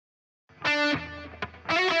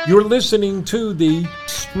You're listening to the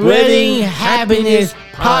Spreading Happiness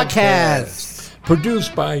Podcast.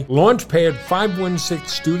 Produced by Launchpad 516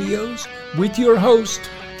 Studios with your host,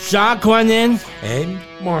 Sean Cronin and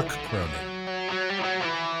Mark Cronin.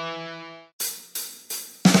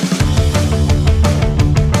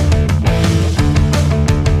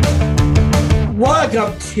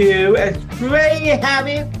 Welcome to a Spreading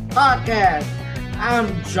Happiness Podcast.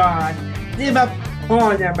 I'm John. This is my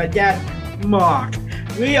partner, my dad, Mark.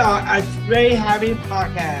 We are a Spreading Happiness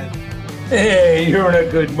Podcast. Hey, you're in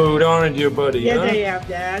a good mood, aren't you, buddy? Yes, huh? I am,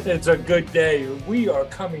 Dad. It's a good day. We are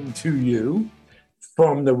coming to you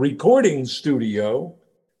from the recording studio,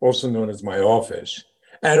 also known as my office,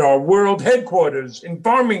 at our world headquarters in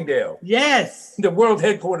Farmingdale. Yes. The world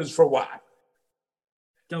headquarters for what?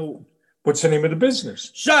 What's the name of the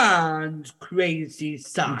business? John's Crazy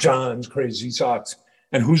Socks. John's Crazy Socks.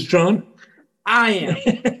 And who's John? I am.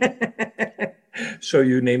 So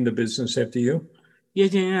you named the business after you?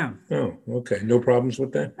 Yes, I am. Oh, okay. No problems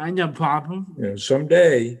with that? I no problem. You know,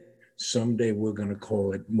 someday we're going to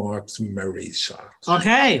call it Mark's Merry Socks.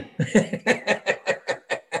 Okay.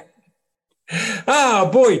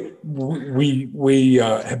 Boy, we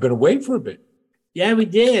have been away for a bit. Yeah, we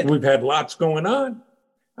did. We've had lots going on.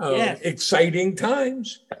 Yes. Exciting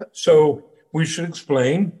times. So we should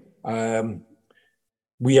explain.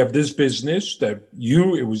 We have this business that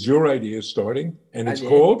it was your idea starting, and it's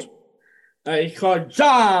called? It's called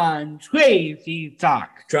John's Crazy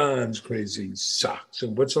Socks. John's Crazy Socks.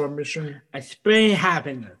 And what's our mission? A Spreading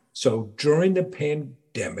Happiness. So during the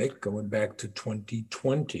pandemic, going back to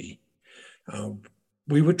 2020,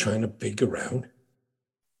 we were trying to figure out,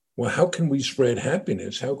 well, how can we spread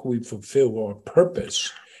happiness? How can we fulfill our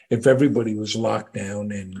purpose if everybody was locked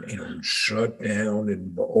down and shut down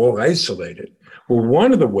and all isolated? Well,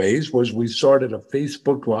 one of the ways was we started a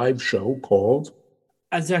Facebook Live show called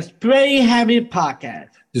The Spreading Happiness Podcast.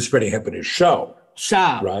 The Spreading Happiness Show.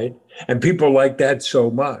 Show. Right? And people like that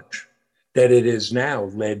so much that it is now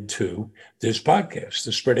led to this podcast,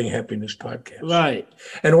 the Spreading Happiness Podcast. Right.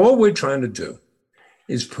 And all we're trying to do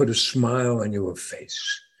is put a smile on your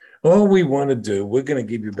face. All we want to do, we're going to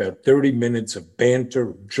give you about 30 minutes of banter,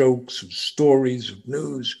 of jokes, of stories, of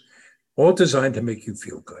news, all designed to make you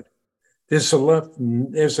feel good. There's enough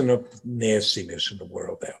nastiness in the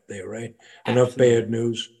world out there, right? Enough Absolutely. bad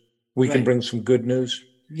news. We can bring some good news.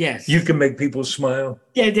 Yes. You can make people smile.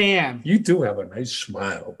 Yes, I am. You do have a nice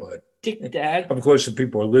smile, but Dad. of course, if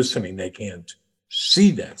people are listening, they can't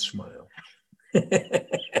see that smile.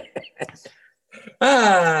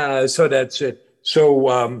 So that's it.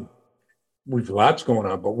 So we've lots going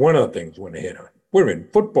on, but one of the things I want to hit on, we're in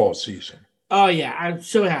football season. Oh, yeah. I'm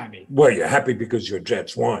so happy. Well, you're happy because your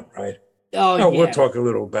Jets won, right? Oh, No, yeah. we'll talk a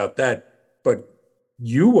little about that. But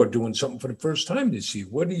you are doing something for the first time this year.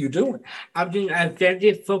 What are you doing? I'm doing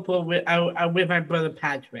fantasy football with my brother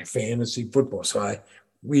Patrick. Fantasy football. So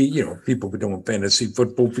people were doing fantasy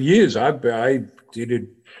football for years. I did it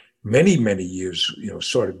many years,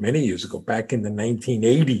 started many years ago, back in the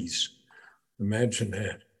 1980s. Imagine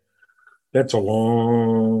that. That's a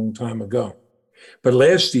long time ago. But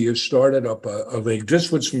last year started up a league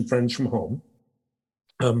just with some friends from home.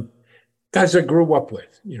 Guys I grew up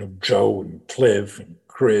with, Joe and Cliff and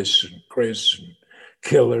Chris and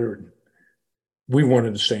Killer. And we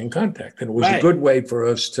wanted to stay in contact. And it was a good way for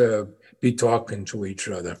us to be talking to each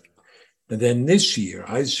other. And then this year,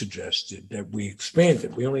 I suggested that we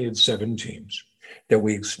expanded. We only had 7 teams. That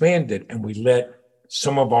we expanded and we let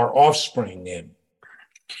some of our offspring in.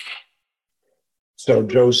 So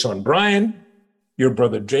Joe's son, Brian, your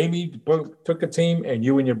brother, Jamie, took a team, and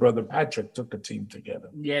you and your brother, Patrick, took a team together.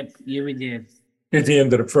 Yep, you did. At the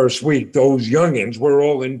end of the first week, those youngins were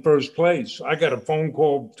all in first place. I got a phone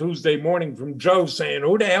call Tuesday morning from Joe saying,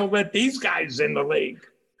 who the hell let these guys in the league?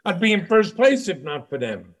 I'd be in first place if not for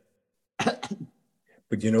them.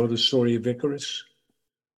 But you know the story of Icarus?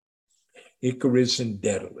 Icarus and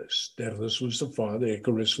Daedalus. Daedalus was the father,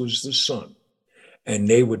 Icarus was the son. And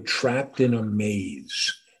they were trapped in a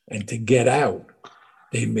maze. And to get out,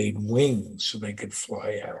 they made wings so they could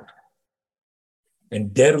fly out.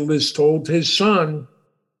 And Daedalus told his son,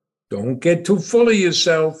 don't get too full of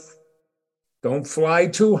yourself. Don't fly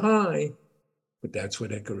too high. But that's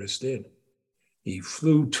what Icarus did. He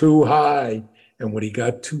flew too high. And when he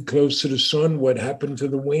got too close to the sun, what happened to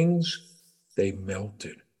the wings? They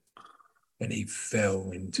melted. And he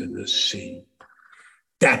fell into the sea.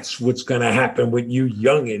 That's what's going to happen with you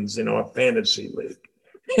youngins in our fantasy league.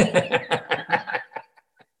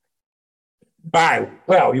 All right.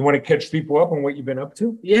 Well, you want to catch people up on what you've been up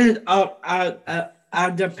to? Yes.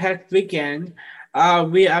 The past weekend,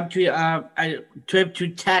 We up to a trip to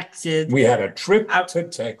Texas. We had a trip to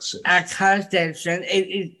Texas. At College Station.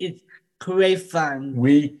 It's great fun.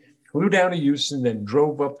 We flew down to Houston, then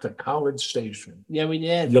drove up to College Station. Yeah, we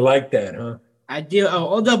did. You like that, huh? I do.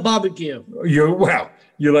 Oh, the barbecue.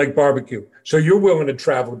 You like barbecue. So you're willing to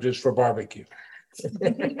travel just for barbecue.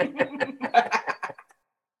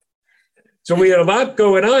 So we had a lot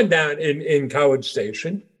going on down in College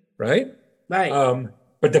Station, right? Right.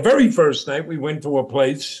 But the very first night we went to a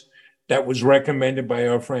place that was recommended by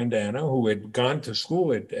our friend Anna, who had gone to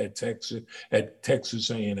school at Texas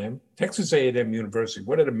A&M University.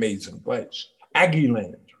 What an amazing place.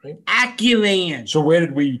 Aggieland, right? Aggieland. So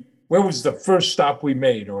where was the first stop we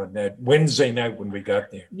made on that Wednesday night when we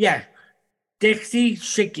got there? Yeah. Dixie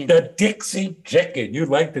Chicken. The Dixie Chicken. You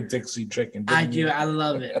like the Dixie Chicken, I do. I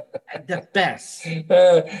love it. The best.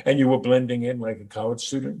 And you were blending in like a college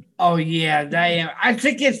student? Oh, yeah. I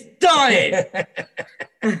think it's done.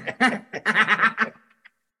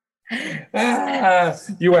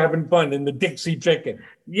 You were having fun in the Dixie Chicken.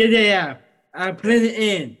 Yeah. I put it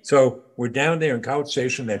in. So we're down there in College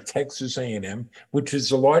Station at Texas A&M, which is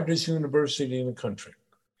the largest university in the country.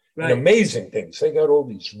 Right. And amazing things. They got all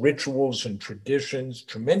these rituals and traditions,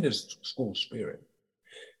 tremendous school spirit.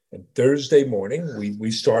 And Thursday morning,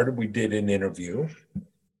 we did an interview,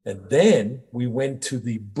 and then we went to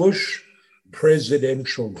the Bush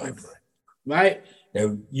Presidential Library. Right.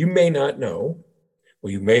 Now, you may not know, or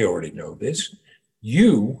you may already know this,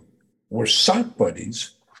 you were sock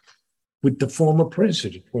buddies with the former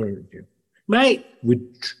president, weren't you? Right.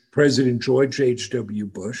 With President George H.W.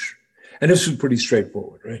 Bush. And this was pretty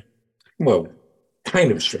straightforward, right? Well,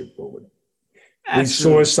 kind of straightforward.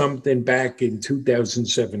 Absolutely. We saw something back in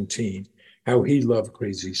 2017, how he loved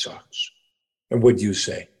crazy socks. And what'd you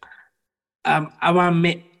say? I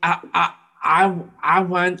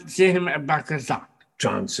want to send him a box of socks.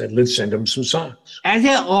 John said, let's send him some socks. I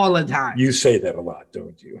say it all the time. You say that a lot,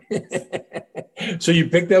 don't you? So you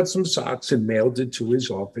picked out some socks and mailed it to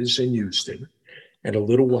his office in Houston. And a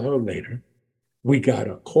little while later, we got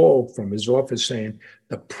a call from his office saying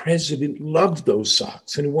the president loved those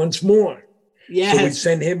socks and he wants more. Yes. So we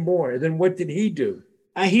sent him more. And then what did he do?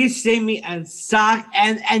 He sent me a sock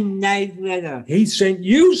and a nice letter. He sent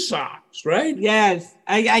you socks, right? Yes.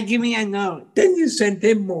 I give me a note. Then you sent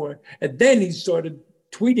him more. And then he started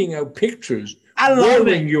tweeting out pictures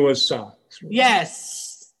wearing your socks. Right?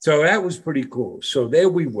 Yes. So that was pretty cool. So there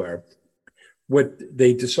we were. What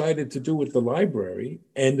they decided to do with the library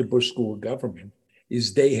and the Bush School of Government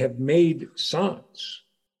is they have made socks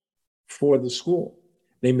for the school.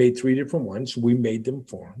 They made 3 different ones. We made them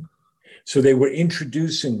for them. So they were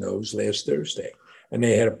introducing those last Thursday. And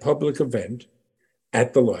they had a public event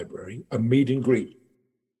at the library, a meet and greet.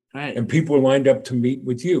 Right. And people lined up to meet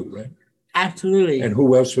with you, right? Absolutely. And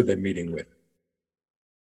who else were they meeting with?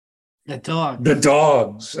 The dogs. The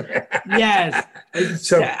dogs. Yes.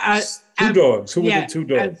 So 2 dogs. Who were the 2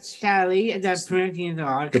 dogs? Sally, the president's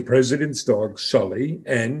dog. The president's dog, Sully,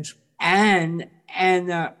 and Reveille,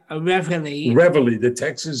 the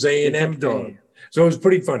Texas A&M dog. So it was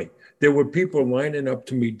pretty funny. There were people lining up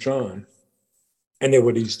to meet John, and there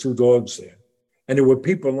were these 2 dogs there. And there were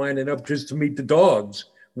people lining up just to meet the dogs,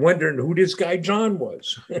 wondering who this guy John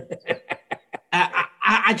was.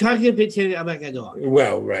 I tried to get a picture of like a dog.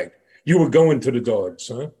 Well, right. You were going to the dogs,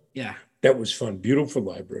 huh? Yeah. That was fun. Beautiful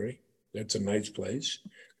library. That's a nice place.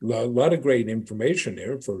 A lot of great information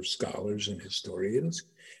there for scholars and historians.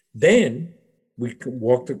 Then we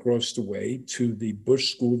walked across the way to the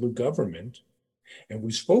Bush School of Government, and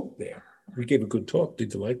we spoke there. We gave a good talk.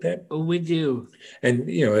 Did you like that? Oh, we do. And,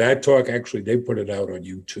 that talk, actually, they put it out on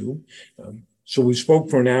YouTube. So we spoke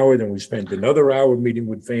for an hour, then we spent another hour meeting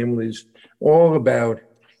with families, all about,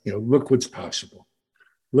 look what's possible.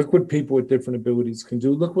 Look what people with different abilities can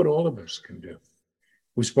do. Look what all of us can do.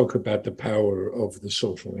 We spoke about the power of the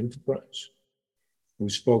social enterprise. We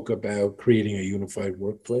spoke about creating a unified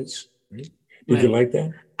workplace. Right? Did you like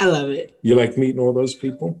that? I love it. You like meeting all those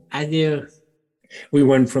people? I do. We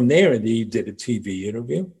went from there and he did a TV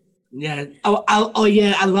interview. Yeah. Oh,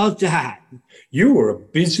 yeah. I love that. You were a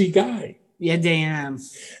busy guy. Yeah, I am.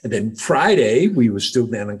 And then Friday, we were still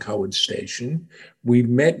down in College Station. We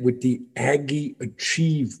met with the Aggie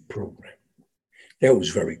Achieve program. That was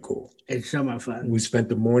very cool. It's so much fun. We spent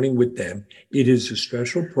the morning with them. It is a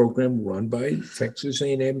special program run by Texas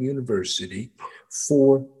A&M University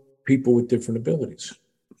for people with different abilities.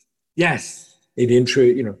 Yes.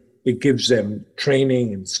 It gives them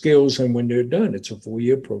training and skills, and when they're done, it's a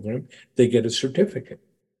 4-year program. They get a certificate.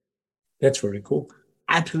 That's very cool.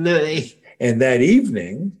 Absolutely. And that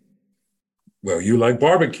evening, Well, you like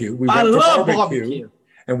barbecue. We I went to love barbecue.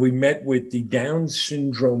 and we met with the Down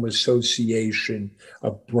Syndrome Association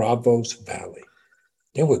of Bravos Valley.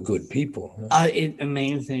 They were good people. Huh? It's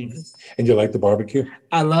amazing. And you like the barbecue?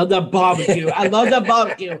 I love the barbecue. I love the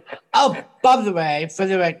barbecue. Oh, by the way, for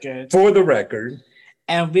the record. For the record.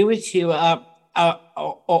 And we went to all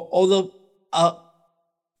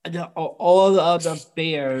of the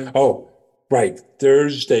beers. Oh, right.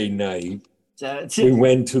 Thursday night, we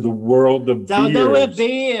went to the World of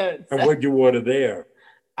Beers. And what'd you order there?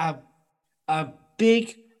 A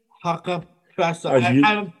big hawker pretzel.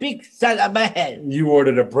 A big set of my head. You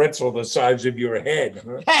ordered a pretzel the size of your head.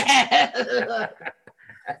 Huh?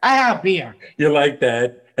 I have beer. You like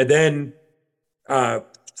that? And then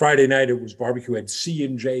Friday night it was barbecue at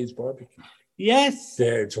C&J's Barbecue. Yes.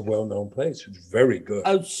 There, it's a well-known place. It's very good.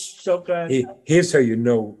 Oh, so good. Here's how you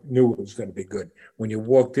knew it was going to be good. When you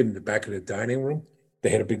walked in the back of the dining room, they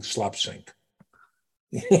had a big slop sink.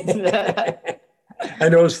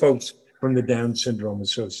 And those folks from the Down Syndrome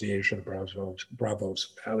Association of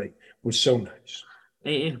Bravos Valley were so nice.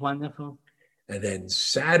 It is wonderful. And then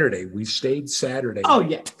Saturday, we stayed Saturday. Oh,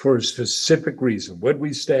 yeah. For a specific reason. What did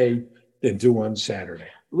we stay and do on Saturday?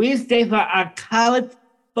 We stayed for our college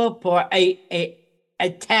football, a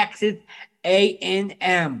Texas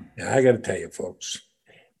A&M. Now, I got to tell you, folks,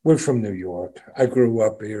 we're from New York. I grew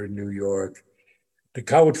up here in New York. The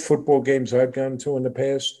college football games I've gone to in the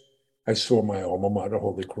past, I saw my alma mater,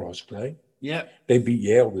 Holy Cross, play. Yep. They beat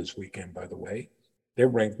Yale this weekend, by the way. They're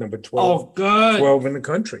ranked number 12. Oh, good. 12 in the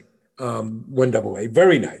country. 1AA.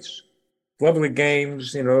 Very nice. Lovely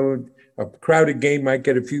games, you know. A crowded game might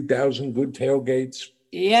get a few thousand, good tailgates.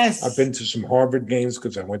 Yes. I've been to some Harvard games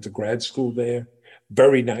because I went to grad school there.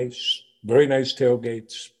 Very nice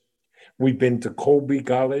tailgates. We've been to Colby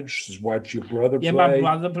College to watch your brother play. Yeah, my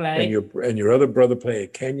brother play. And your other brother play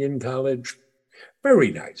at Kenyon College.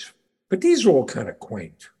 Very nice. But these are all kind of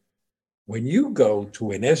quaint. When you go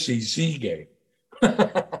to an SEC game,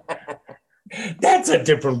 that's a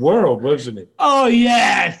different world, wasn't it? Oh,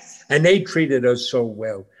 yes. And they treated us so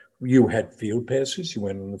well. You had field passes. You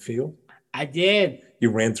went on the field. I did. You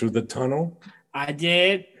ran through the tunnel. I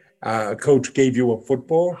did. A coach gave you a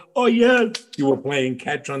football. Oh, yes. You were playing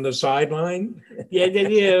catch on the sideline. Yeah, they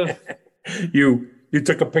do. You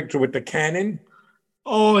took a picture with the cannon.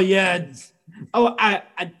 Oh, yes. Oh, I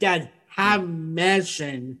did have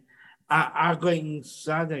mentioned I go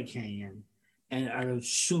inside the canyon and I will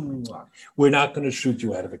shoot. We're not going to shoot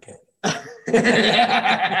you out of a cannon.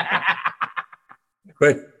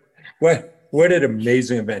 But what an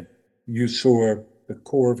amazing event. You saw the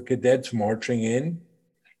Corps of Cadets marching in.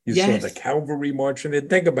 You saw the cavalry marching in.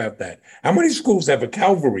 Think about that. How many schools have a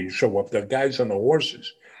cavalry show up? The guys on the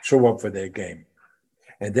horses show up for their game.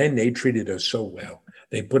 And then they treated us so well.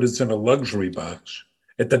 They put us in a luxury box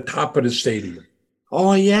at the top of the stadium.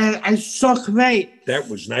 Oh, yeah. It's so great. That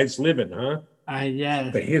was nice living, huh?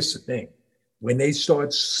 Yes. But here's the thing. When they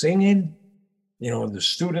start singing, you know, and the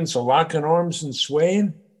students are locking arms and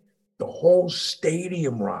swaying, the whole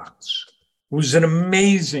stadium rocks. It was an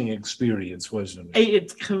amazing experience, wasn't it?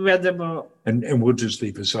 It's incredible. And we'll just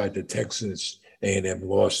leave aside the Texas A&M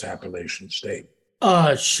lost Appalachian State. Oh,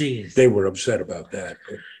 jeez. They were upset about that.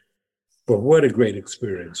 But what a great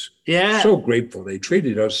experience. Yeah. So grateful. They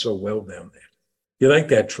treated us so well down there. You like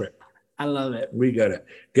that trip? I love it. We gotta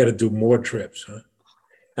do more trips, huh?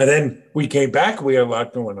 And then we came back. We had a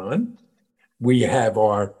lot going on. We have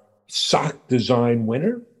our sock design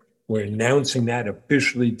winner. We're announcing that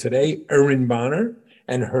officially today, Erin Bonner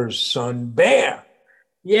and her son, Bear.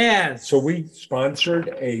 Yes. So we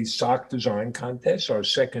sponsored a sock design contest, our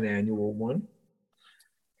second annual one.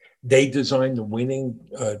 They designed the winning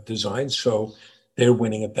design, so they're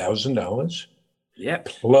winning $1,000. Yep.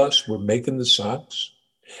 Plus, we're making the socks.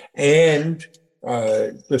 And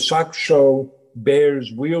the socks show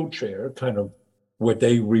Bear's wheelchair, kind of what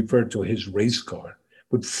they refer to his race car,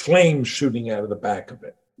 with flames shooting out of the back of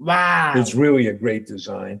it. Wow. It's really a great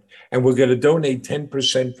design. And we're going to donate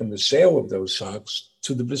 10% from the sale of those socks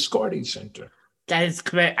to the Viscardi Center. That is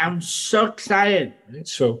great. I'm so excited. Right?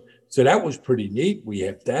 So that was pretty neat. We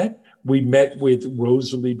had that. We met with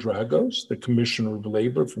Rosalie Dragos, the Commissioner of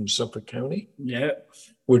Labor from Suffolk County. Yeah.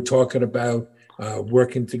 We're talking about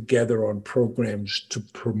working together on programs to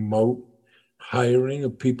promote hiring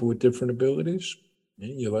of people with different abilities.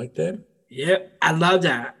 Yeah, you like that? Yep, I love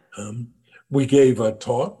that. We gave a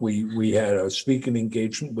talk. We had a speaking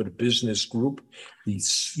engagement with a business group, the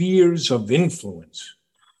Spheres of Influence.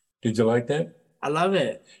 Did you like that? I love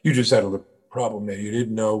it. You just had a little problem there. You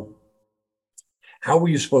didn't know how were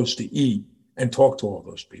you supposed to eat and talk to all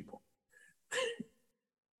those people.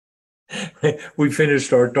 We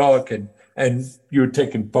finished our talk and you were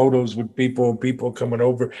taking photos with people and people coming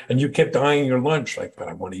over and you kept eyeing your lunch like, but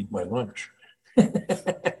I want to eat my lunch.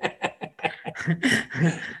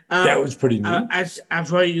 That was pretty neat. I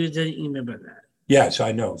thought you didn't remember that. Yes,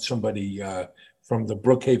 I know. Somebody from the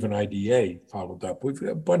Brookhaven IDA followed up. We've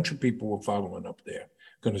a bunch of people were following up there.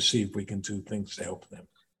 Going to see if we can do things to help them.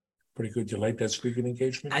 Pretty good. You like that speaking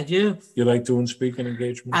engagement? I do. You like doing speaking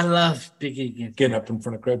engagements? I love speaking engagement. Getting up in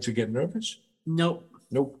front of crowds, you get nervous? Nope.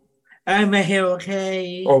 Nope. Am I here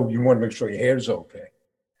okay? Oh, you want to make sure your hair's okay.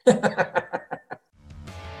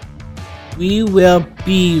 We will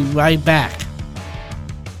be right back.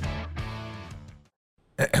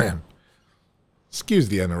 Excuse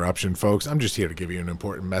the interruption, folks. I'm just here to give you an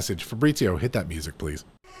important message. Fabrizio, hit that music, please.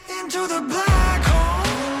 Into the black hole.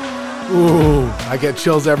 Ooh, I get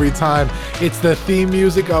chills every time. It's the theme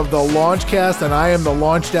music of the Launchcast, and I am the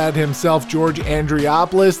launch dad himself, George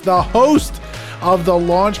Andriopoulos, the host of the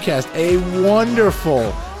Launchcast, a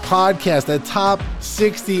wonderful podcast, a top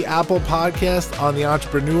 60 Apple podcast on the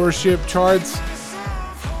entrepreneurship charts,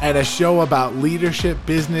 and a show about leadership,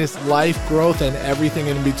 business, life, growth, and everything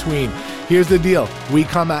in between. Here's the deal. We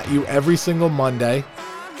come at you every single Monday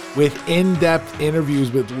with in-depth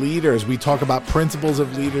interviews with leaders. We talk about principles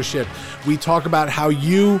of leadership. We talk about how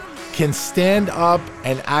you can stand up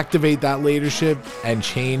and activate that leadership and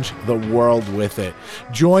change the world with it.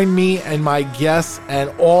 Join me and my guests and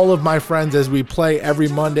all of my friends as we play every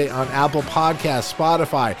Monday on Apple Podcasts,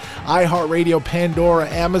 Spotify, iHeartRadio, Pandora,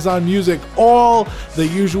 Amazon Music, all the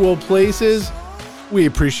usual places. We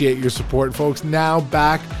appreciate your support, folks. Now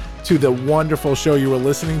back to the wonderful show you were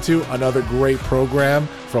listening to, another great program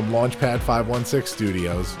from Launchpad 516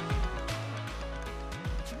 Studios.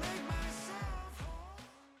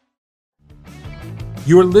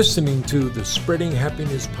 You're listening to the Spreading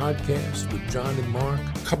Happiness podcast with John and Mark,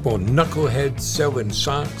 a couple of knuckleheads selling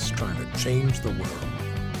socks trying to change the world.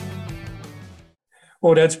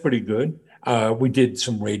 Oh, that's pretty good. We did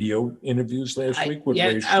some radio interviews last week with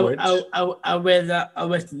Ray Schwartz.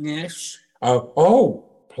 With Nish.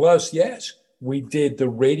 Plus, yes, we did the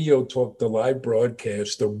radio talk, the live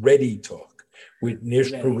broadcast, the Ready Talk with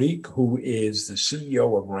Nish Parikh, who is the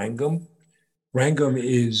CEO of Rangam. Rangam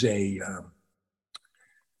is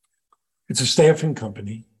it's a staffing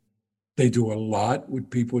company. They do a lot with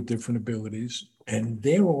people with different abilities, and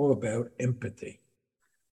they're all about empathy.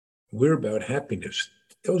 We're about happiness.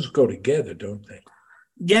 Those go together, don't they?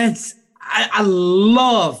 Yes, I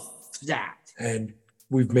love that. And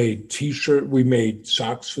we've made we made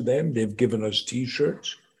socks for them. They've given us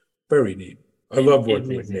T-shirts. Very neat. I love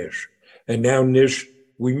working with Nish. And now Nish,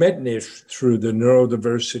 we met Nish through the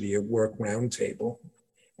Neurodiversity at Work Roundtable.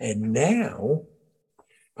 And now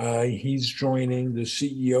he's joining the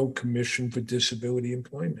CEO Commission for Disability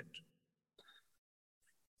Employment.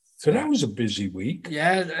 So that was a busy week.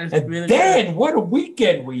 Yeah. And really Dan, what a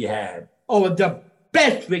weekend we had. Oh, the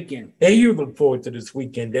best weekend. Hey, you look forward to this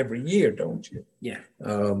weekend every year, don't you? Yeah.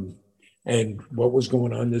 And what was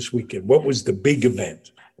going on this weekend? What was the big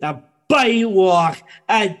event? The Buddy Walk.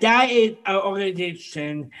 That is an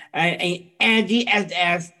organization, an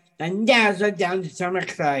NDSS, the National Down Syndrome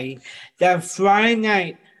Society. The Friday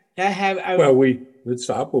night, they have let's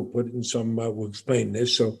stop. We'll put in some, we'll explain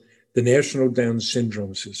this. So the National Down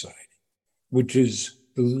Syndrome Society, which is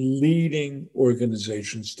the leading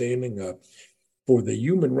organization standing up for the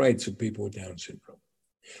human rights of people with Down syndrome.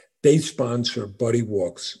 They sponsor buddy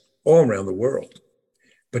walks all around the world,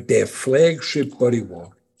 but their flagship buddy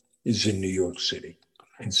walk is in New York City,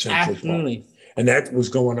 in Central Park. And that was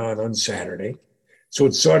going on Saturday. So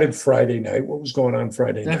it started Friday night. What was going on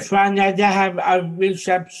Friday night? Friday night, they have a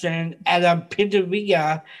reception at a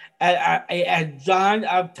pizzeria at John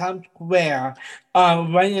of Times Square,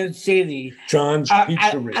 right in the city. John's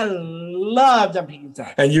Pizzeria. I love the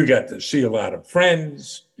pizza. And you got to see a lot of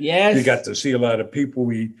friends. Yes. You got to see a lot of people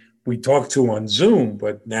we talked to on Zoom,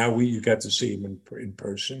 but now you got to see them in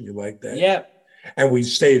person. You like that? Yep. And we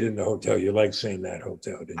stayed in the hotel. You like saying that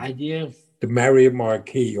hotel, didn't you? I do. The Marriott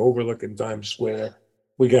Marquis overlooking Times Square.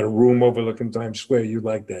 We got a room overlooking Times Square. You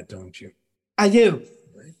like that, don't you? I do.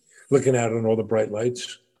 Right? Looking out on all the bright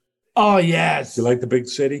lights. Oh, yes. You like the big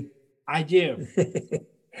city? I do.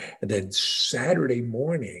 And then Saturday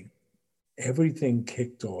morning, everything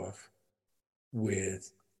kicked off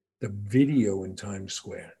with the video in Times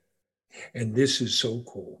Square. And this is so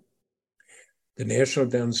cool. The National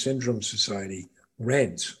Down Syndrome Society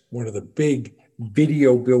rents one of the big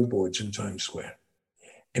video billboards in Times Square.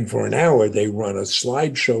 And for an hour, they run a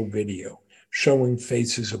slideshow video showing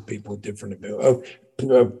faces of people with different abilities,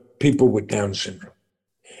 people with Down syndrome.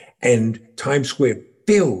 And Times Square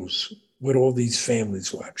fills with all these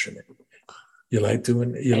families watching it. You like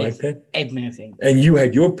that? Amazing. And you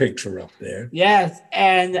had your picture up there. Yes,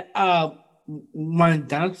 and one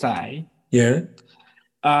downside. Yeah.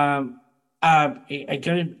 I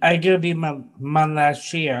gonna be my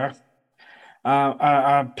last year.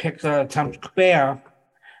 I picked Times Square.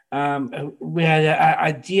 We had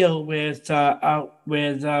a deal with.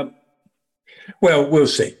 Well, we'll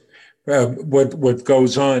see. What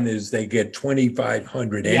goes on is they get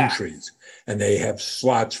 2,500 Yeah. entries, and they have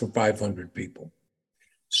slots for 500 people.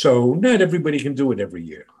 So not everybody can do it every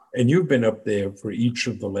year. And you've been up there for each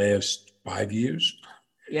of the last 5 years.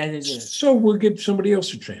 Yeah, they did. So we'll give somebody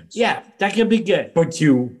else a chance. Yeah, that could be good. But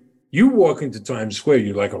you walk into Times Square,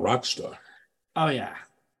 you're like a rock star. Oh yeah.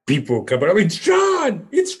 People coming up, it's John,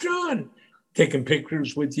 taking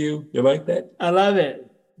pictures with you. You like that? I love it.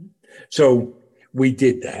 So we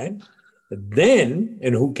did that. Then,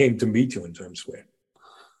 and who came to meet you in Times Square?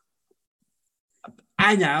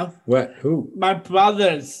 I know. What? Who? My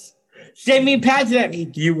brothers. Jamie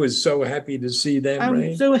Patrick. You were so happy to see them, I'm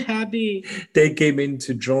right? so happy. They came in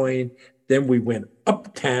to join. Then we went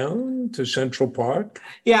uptown to Central Park.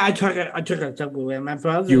 Yeah, I took a subway with my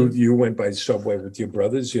brothers. You went by subway with your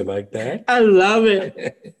brothers. You like that? I love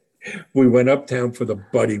it. We went uptown for the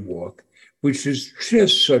Buddy Walk, which is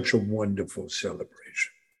just such a wonderful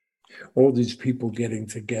celebration. All these people getting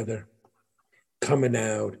together, coming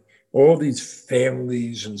out, all these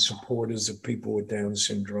families and supporters of people with Down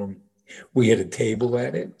syndrome. We had a table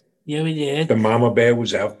at it. Yeah, we did. The mama bear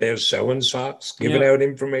was out there selling socks, giving out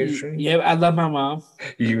information. Yeah, I love my mom.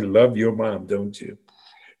 You love your mom, don't you?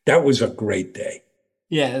 That was a great day.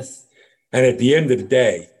 Yes. And at the end of the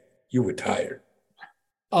day, you were tired.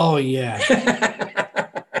 Oh, yeah.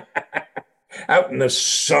 Out in the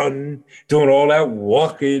sun, doing all that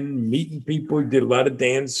walking, meeting people, did a lot of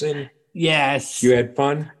dancing. Yes. You had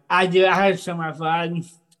fun? I did. I had so much fun.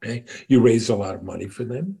 Okay. You raised a lot of money for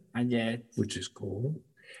them. I did. Which is cool.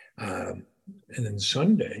 And then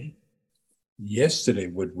Sunday, yesterday,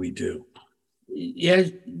 what we do?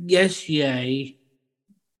 Yes, yay.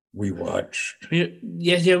 We watched.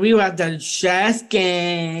 We watched the chess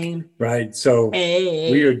game. Right. So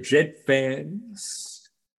Hey. we are Jet fans.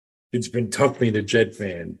 It's been tough being a Jet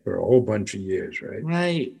fan for a whole bunch of years, right?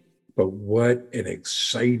 Right. But what an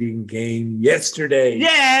exciting game yesterday.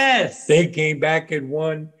 Yes. They came back and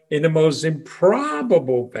won in the most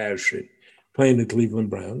improbable fashion, playing the Cleveland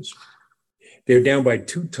Browns. They're down by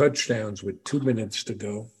 2 touchdowns with 2 minutes to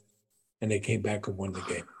go, and they came back and won the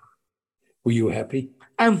game. Were you happy?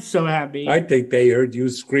 I'm so happy. I think they heard you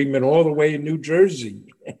screaming all the way in New Jersey.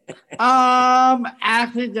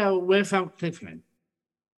 Actually, though, we're from Cleveland.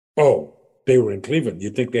 Oh, they were in Cleveland.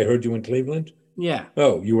 You think they heard you in Cleveland? Yeah.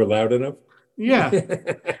 Oh, you were loud enough? Yeah.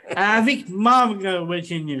 I think Mom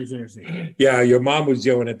was in New Jersey. Yeah, your mom was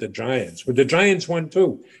yelling at the Giants. But the Giants won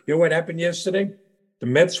too. You know what happened yesterday? The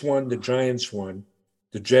Mets won, the Giants won,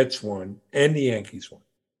 the Jets won, and the Yankees won.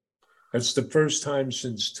 That's the first time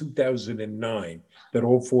since 2009 that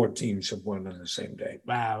all 4 teams have won on the same day.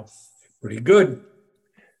 Wow. Pretty good.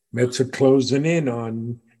 Mets are closing in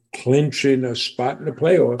on clinching a spot in the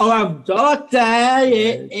playoffs. Oh, I'm so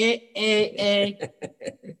excited.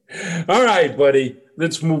 All right, buddy.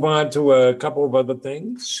 Let's move on to a couple of other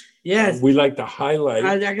things. Yes. We like to highlight.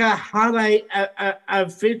 I got highlight a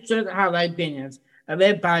featured highlight videos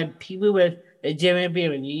made by people with different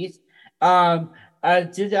abilities.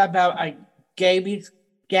 Just about Gabby's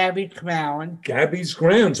Crown. Gabby's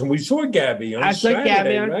Grounds, and we saw Gabby on Saturday, I saw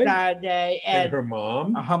Gabby on right? Saturday, And her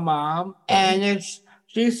mom. Her mom, and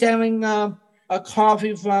she's selling a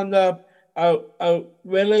coffee from the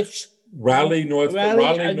village. Raleigh, North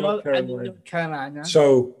Carolina.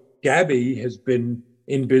 So Gabby has been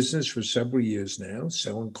in business for several years now,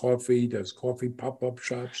 selling coffee, does coffee pop-up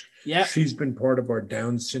shops. Yeah. She's been part of our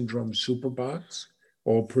Down syndrome super box.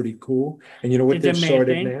 All pretty cool. And you know what It's they've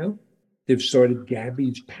started amazing. now? They've started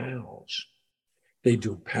Gabby's Pals. They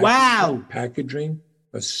do packaging,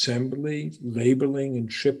 assembly, labeling,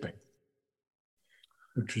 and shipping,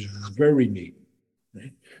 which is very neat.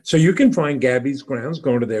 Right? So you can find Gabby's Grounds,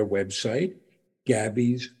 go to their website,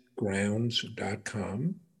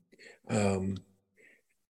 gabbysgrounds.com.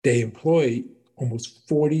 They employ almost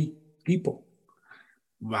 40 people.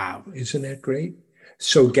 Wow. Isn't that great?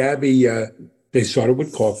 So Gabby, they started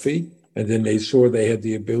with coffee, and then they saw they had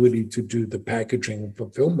the ability to do the packaging and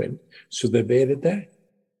fulfillment, so they've added that.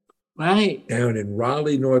 Right. Down in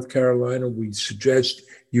Raleigh, North Carolina, we suggest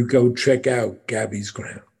you go check out Gabby's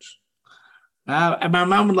Grounds. And my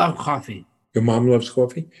mom loves coffee. Your mom loves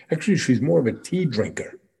coffee? Actually, she's more of a tea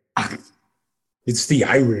drinker. It's the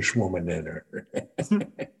Irish woman in her.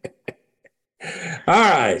 All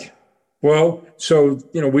right. Well, so,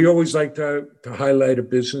 we always like to highlight a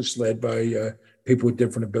business led by people with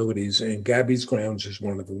different abilities, and Gabby's Grounds is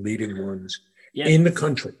one of the leading ones in the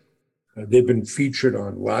country. They've been featured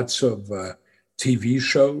on lots of TV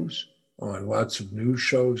shows, on lots of news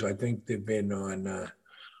shows. I think they've been on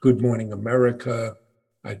Good Morning America.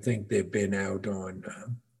 I think they've been out on,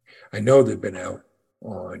 I know they've been out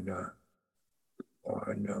on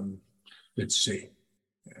let's see.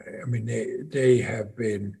 I mean, they have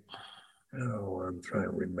been, I'm trying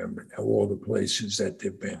to remember now all the places that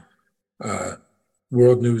they've been.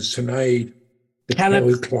 World News Tonight, the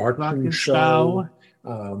Kelly Clarkson Show.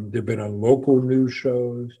 They've been on local news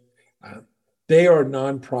shows. They are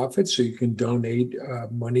nonprofits, so you can donate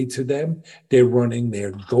money to them. They're running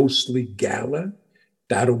their Ghostly Gala.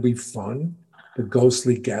 That'll be fun. The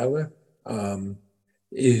Ghostly Gala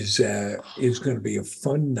is going to be a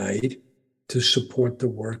fun night to support the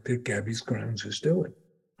work that Gabby's Grounds is doing.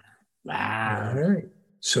 Wow. All right.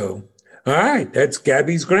 So, all right, that's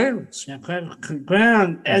Gabby's Grounds. Yeah,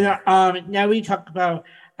 ground. And now we talk about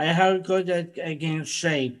how to go against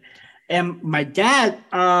shape. And my dad,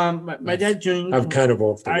 my dad doing. I'm kind of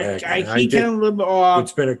off the wagon. I kind of a little bit off.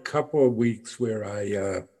 It's been a couple of weeks where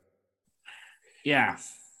I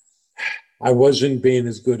wasn't being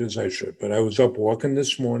as good as I should, but I was up walking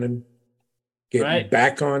this morning, getting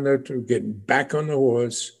back on the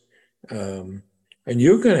horse, and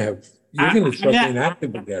you're gonna start being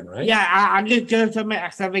active again, right? Yeah, I'm just doing some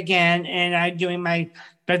stuff again, and I'm doing my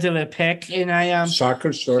regular pick, and I soccer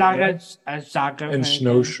and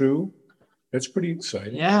snowshoe. That's pretty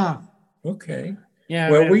exciting. Yeah. Okay.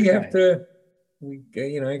 Yeah. Well, we have to.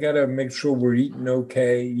 I got to make sure we're eating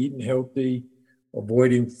okay, eating healthy,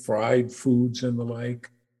 avoiding fried foods and the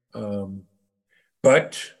like.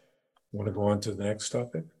 But want to go on to the next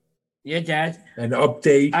topic? Yeah, Dad. An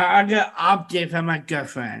update. I got an update from my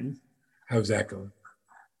girlfriend. How's that going?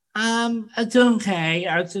 It's okay.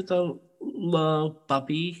 I was just a little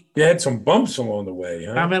puppy. You had some bumps along the way,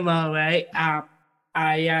 huh? I'm along the way.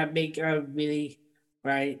 I make a really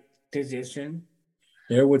right decision.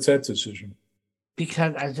 Yeah, what's that decision?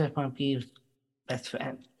 Because I just want to be best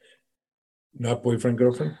friend. Not boyfriend,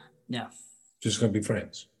 girlfriend? No. Just going to be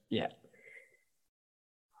friends? Yeah.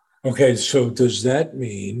 Okay, so does that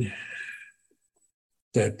mean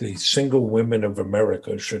that the single women of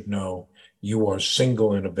America should know you are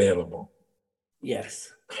single and available?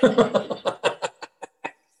 Yes.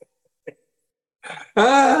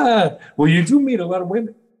 Well, you do meet a lot of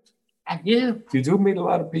women. I do. You do meet a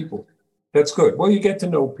lot of people. That's good. Well, you get to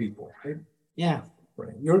know people, right? Yeah.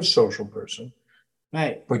 Right. You're a social person.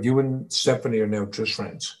 Right. But you and Stephanie are now just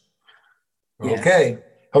friends. Yes. Okay.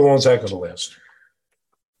 How long is that going to last?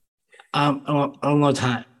 A long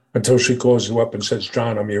time. Until she calls you up and says,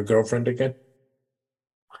 John, I'm your girlfriend again?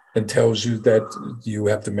 And tells you that you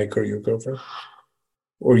have to make her your girlfriend?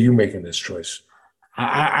 Or are you making this choice?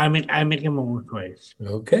 I'm making my own choice.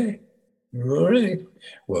 Okay. All right.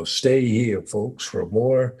 Well, stay here, folks, for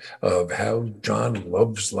more of how John's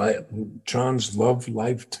love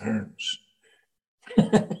life turns.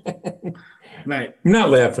 Right. I'm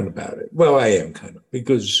not laughing about it. Well, I am kind of,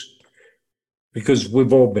 because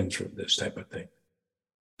we've all been through this type of thing.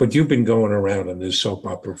 But you've been going around in this soap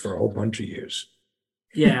opera for a whole bunch of years.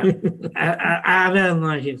 Yeah. I have a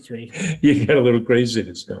long history. You got a little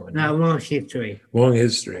craziness going. No, long history. Long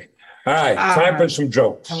history. All right, time for some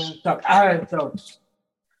jokes. All right, jokes.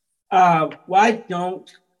 Why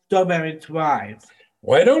don't strawberries thrive?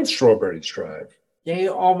 Why don't strawberries thrive? They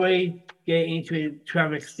always get into a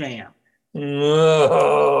traffic jam.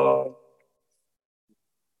 Oh.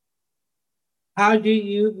 How do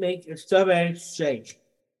you make a strawberry shake?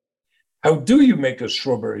 How do you make a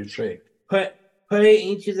strawberry shake? Put it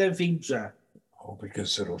into the freezer. Oh,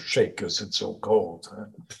 because it'll shake because it's so cold. Huh?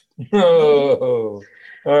 Oh,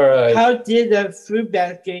 all right. How did the fruit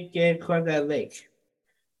basket get across the lake?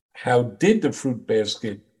 How did the fruit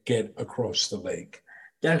basket get across the lake?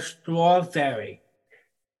 The strawberry.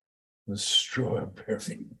 The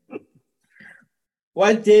strawberry.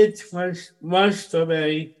 What did one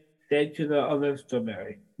strawberry say to the other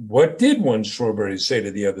strawberry? What did one strawberry say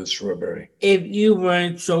to the other strawberry? If you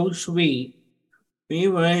weren't so sweet, we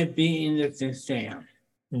wouldn't be in this exam.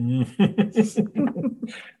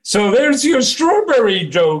 So there's your strawberry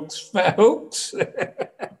jokes, folks.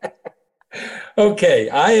 Okay,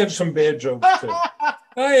 I have some bad jokes too.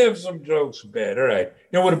 I have some jokes bad. All right.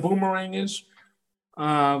 You know what a boomerang is?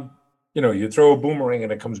 You throw a boomerang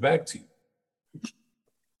and it comes back to you.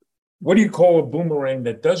 What do you call a boomerang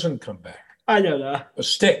that doesn't come back? I don't know. A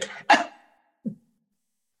stick.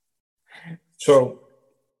 So,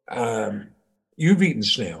 You've eaten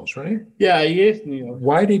snails, right? Yeah, yes, Neil.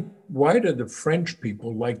 Why do the French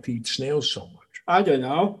people like to eat snails so much? I don't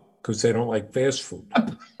know. Because they don't like fast food.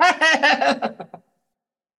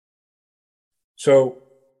 So,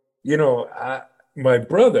 my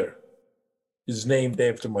brother is named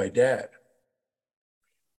after my dad.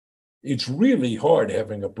 It's really hard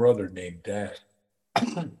having a brother named Dad.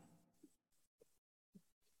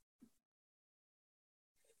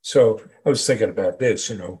 So I was thinking about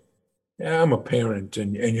this, I'm a parent,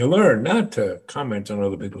 and you learn not to comment on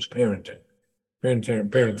other people's parenting.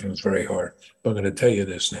 Parenting is very hard, but I'm going to tell you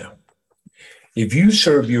this now. If you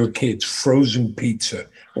serve your kids frozen pizza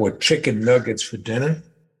or chicken nuggets for dinner,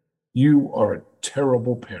 you are a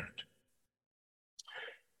terrible parent.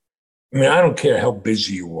 I mean, I don't care how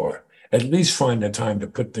busy you are. At least find the time to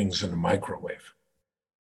put things in the microwave.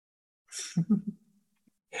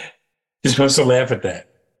 You're supposed to laugh at that.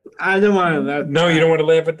 I don't want to laugh. No, you don't want to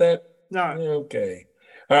laugh at that? No. Okay.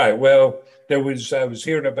 All right. Well, I was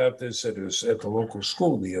hearing about this at the local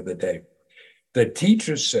school the other day. The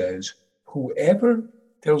teacher says, whoever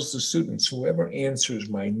tells the students, whoever answers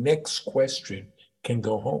my next question can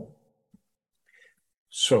go home.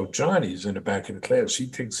 So Johnny's in the back of the class. He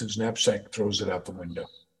takes his knapsack, throws it out the window.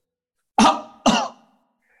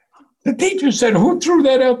 The teacher said, who threw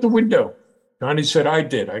that out the window? Johnny said, I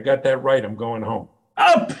did. I got that right. I'm going home.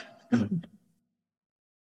 Up!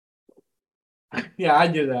 Yeah, I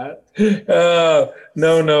do that.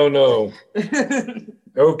 No.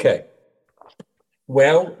 Okay.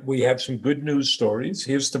 Well, we have some good news stories.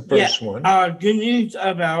 Here's the first one. Good news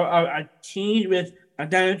about a teen with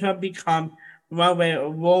identity become runway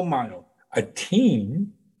role model. A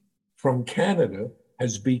teen from Canada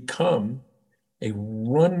has become a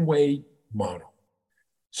runway model.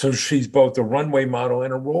 So she's both a runway model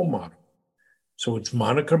and a role model. So it's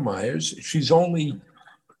Monica Myers. She's only...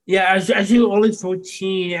 Yeah, she's only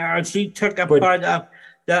 14. She took a part of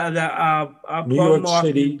the New York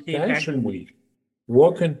City Fashion Week,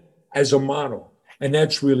 walking as a model. And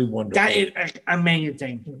that's really wonderful. That is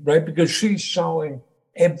amazing. Right? Because she's showing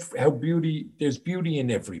how there's beauty in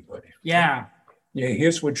everybody. Yeah. Yeah,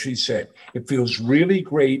 here's what she said. It feels really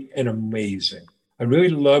great and amazing. I really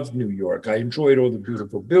loved New York. I enjoyed all the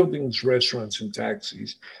beautiful buildings, restaurants, and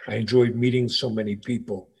taxis. I enjoyed meeting so many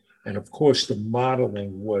people. And of course, the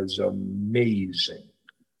modeling was amazing.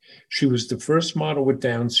 She was the first model with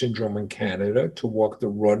Down syndrome in Canada to walk the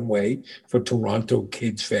runway for Toronto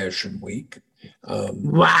Kids Fashion Week.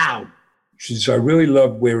 Wow. She says, I really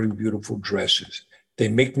love wearing beautiful dresses. They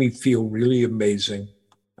make me feel really amazing.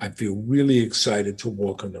 I feel really excited to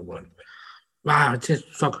walk on the runway. Wow, it's just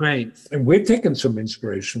so great. And we're taking some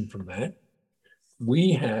inspiration from that.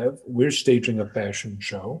 We're staging a fashion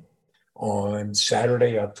show on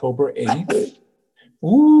Saturday, October 8th.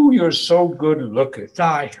 Ooh, you're so good looking.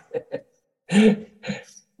 Sorry.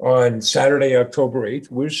 On Saturday, October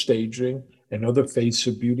 8th, we're staging another Face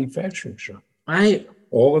of Beauty fashion show. Right.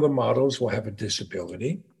 All of the models will have a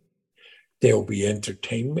disability. There'll be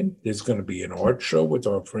entertainment. There's going to be an art show with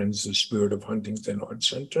our friends, the Spirit of Huntington Art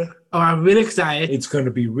Center. Oh, I'm really excited. It's going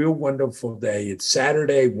to be a real wonderful day. It's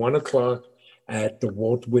Saturday, 1 o'clock at the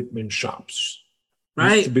Walt Whitman Shops.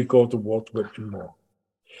 Right. Used to be called the Walt Whitman Mall.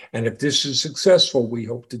 And if this is successful, we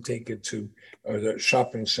hope to take it to the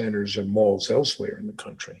shopping centers and malls elsewhere in the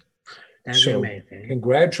country. That's amazing.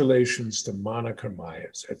 Congratulations to Monica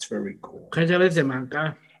Myers. That's very cool. Congratulations,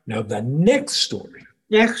 Monica. Now, the next story.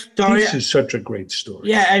 Next story. This is such a great story.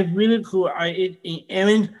 Yeah, it's really cool.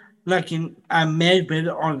 Aaron looking a man with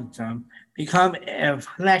autism become a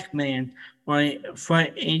flag man for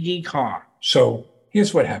AD car. So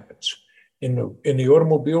here's what happens. In the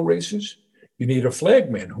automobile races, you need a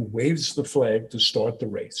flagman who waves the flag to start the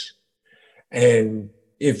race. And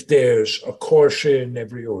if there's a caution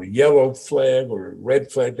or a yellow flag or a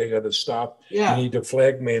red flag, they got to stop. Yeah. You need a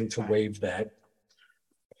flagman to wave that.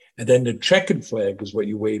 And then the checkered flag is what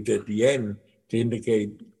you waved at the end to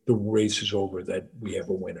indicate the race is over, that we have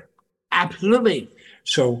a winner. Absolutely.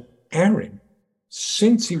 So Aaron,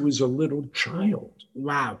 since he was a little child,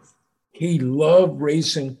 wow, he loved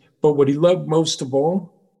racing, but what he loved most of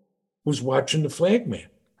all was watching the flagman.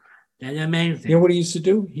 That's amazing. You know what he used to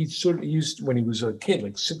do? He used, when he was a kid,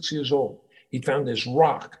 like 6 years old, he found this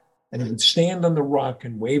rock, and he would stand on the rock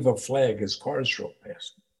and wave a flag as cars drove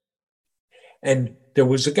past. And there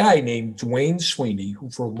was a guy named Dwayne Sweeney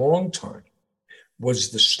who for a long time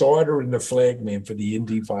was the starter and the flagman for the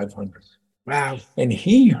Indy 500. Wow. And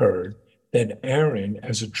he heard that Aaron,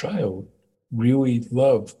 as a child, really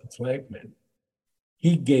loved the flagman.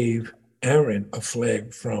 He gave Aaron a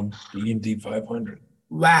flag from the Indy 500.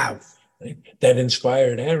 Wow. right? That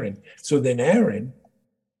inspired Aaron. So then Aaron,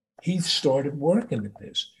 he started working at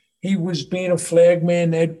this. He was being a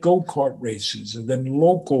flagman at go-kart races and then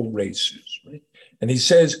local races, right? And he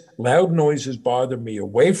says, loud noises bother me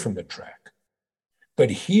away from the track.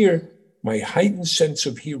 But here, my heightened sense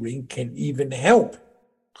of hearing can even help.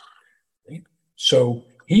 Right? So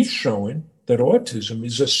he's showing that autism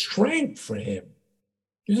is a strength for him.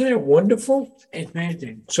 Isn't that wonderful? It's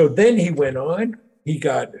amazing. So then he went on. He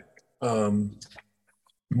got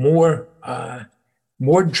more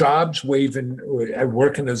jobs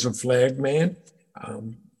working as a flagman.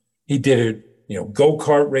 He did it,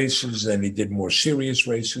 go-kart races, then he did more serious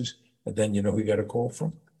races. And then, he got a call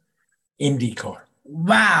from IndyCar.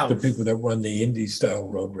 Wow. The people that run the Indy-style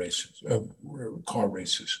road races, car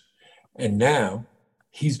races. And now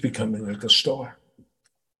he's becoming like a star.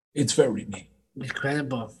 It's very neat.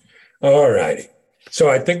 Incredible. All righty. So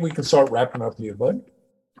I think we can start wrapping up here, bud.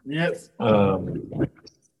 Yep.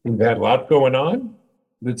 We've had a lot going on.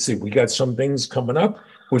 Let's see. We got some things coming up.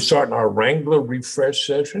 We're starting our Wrangler refresh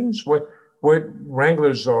sessions. What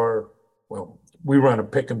Wranglers are, well, we run a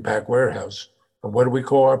pick and pack warehouse. And what do we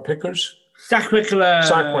call our pickers? Sock Wranglers.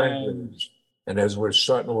 Sock Wranglers. And as we're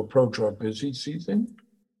starting to approach our busy season,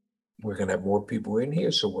 we're going to have more people in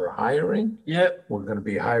here. So we're hiring. Yep. We're going to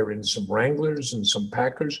be hiring some Wranglers and some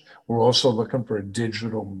Packers. We're also looking for a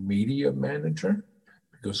digital media manager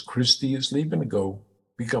because Christy is leaving to go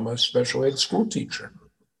become a special ed school teacher.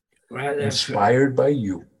 Right. Inspired by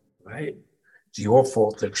you. Right. It's your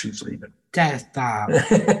fault that she's leaving. That's stop.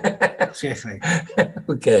 Seriously.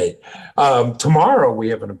 Okay. Tomorrow we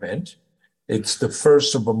have an event. It's the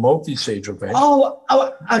first of a multi-stage event. Can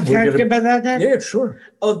I skip about that? Yeah, sure.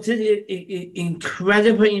 Oh, this is an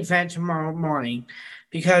incredible event tomorrow morning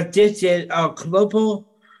because this is a global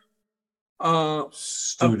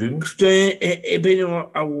Student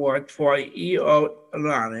award for EO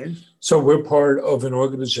learning. So we're part of an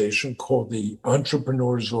organization called the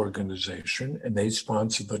Entrepreneurs Organization, and they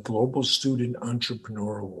sponsor the Global Student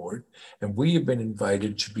Entrepreneur Award. And we have been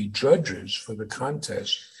invited to be judges for the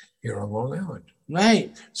contest here on Long Island.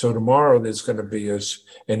 Right. So tomorrow there's going to be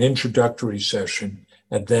an introductory session,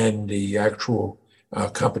 and then the actual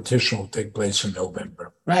competition will take place in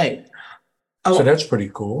November. Right. So that's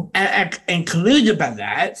pretty cool. And included by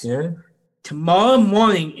that, Yeah. tomorrow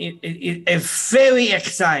morning is very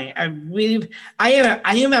exciting. I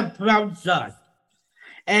am a proud son,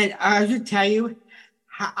 and I should tell you,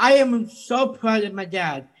 I am so proud of my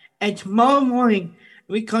dad. And tomorrow morning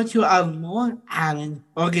we go to a Long Island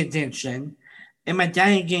organization, and my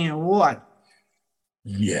dad is getting an award.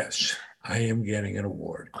 Yes, I am getting an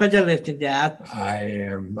award. Congratulations, Dad.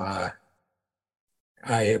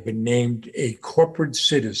 I have been named a corporate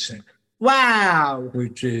citizen. Wow.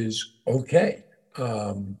 Which is okay.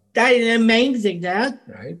 That is amazing, Dad.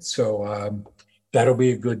 Right. So that'll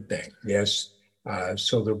be a good thing. Yes.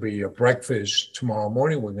 So there'll be a breakfast tomorrow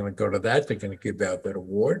morning. We're going to go to that. They're going to give out that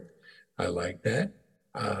award. I like that.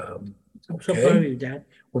 I'm so proud of you, Dad.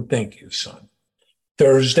 Well, thank you, son.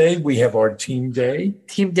 Thursday, we have our team day.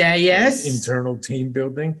 Team day, yes. Internal team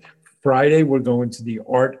building. Friday, we're going to the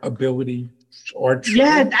art show.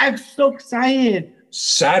 Yeah, I'm so excited.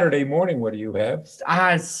 Saturday morning, what do you have?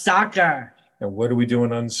 Soccer. And what are we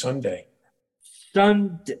doing on Sunday?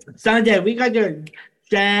 Sunday, we got the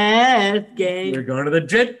Jets game. We're going to the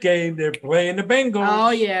Jet game. They're playing the Bengals. Oh,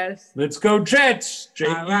 yes. Let's go Jets.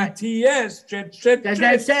 Jets,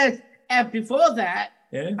 Jets. And before that,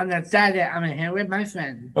 yeah. on that Saturday, I'm here with my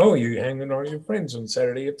friend. Oh, you're hanging with all your friends on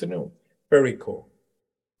Saturday afternoon. Very cool.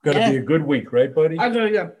 Going to be a good week, right, buddy? I'm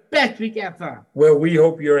going to be the best week ever. Well, we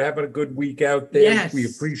hope you're having a good week out there. Yes. We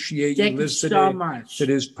appreciate Thank you you listening so much. to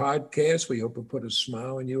this podcast. We hope it put a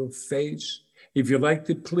smile on your face. If you liked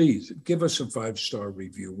it, please give us a 5-star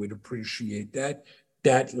review. We'd appreciate that.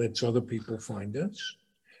 That lets other people find us.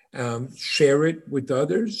 Share it with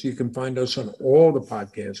others. You can find us on all the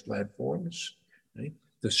podcast platforms, right?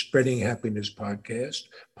 The Spreading Happiness Podcast.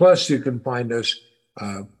 Plus, you can find us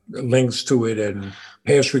links to it and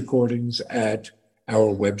past recordings at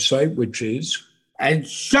our website, which is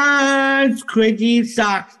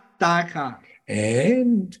Sean'sCrazySocks.com.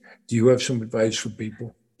 And do you have some advice for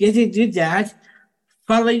people? Yes, you do that.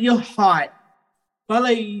 Follow your heart. Follow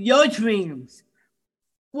your dreams.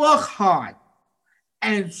 Work hard.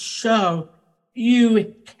 And so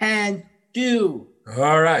you can do.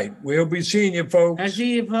 All right. We'll be seeing you, folks. I'll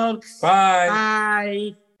see you, folks. Bye.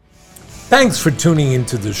 Bye. Thanks for tuning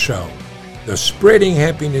into the show. The Spreading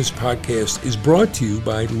Happiness Podcast is brought to you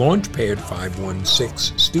by Launchpad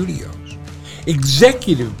 516 Studios.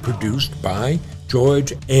 Executive produced by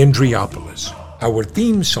George Andriopoulos. Our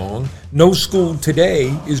theme song, No School Today,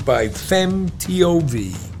 is by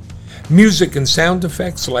FemTOV. Music and sound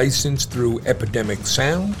effects licensed through Epidemic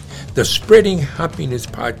Sound. The Spreading Happiness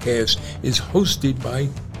podcast is hosted by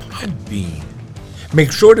Podbean.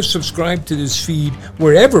 Make sure to subscribe to this feed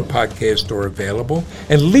wherever podcasts are available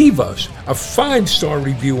and leave us a 5-star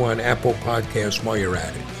review on Apple Podcasts while you're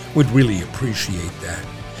at it. We'd really appreciate that.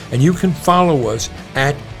 And you can follow us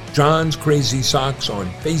at John's Crazy Socks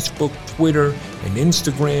on Facebook, Twitter, and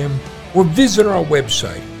Instagram, or visit our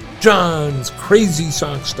website,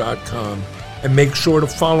 johnscrazysocks.com, and make sure to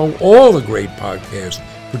follow all the great podcasts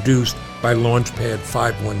produced by Launchpad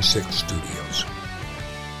 516 Studios.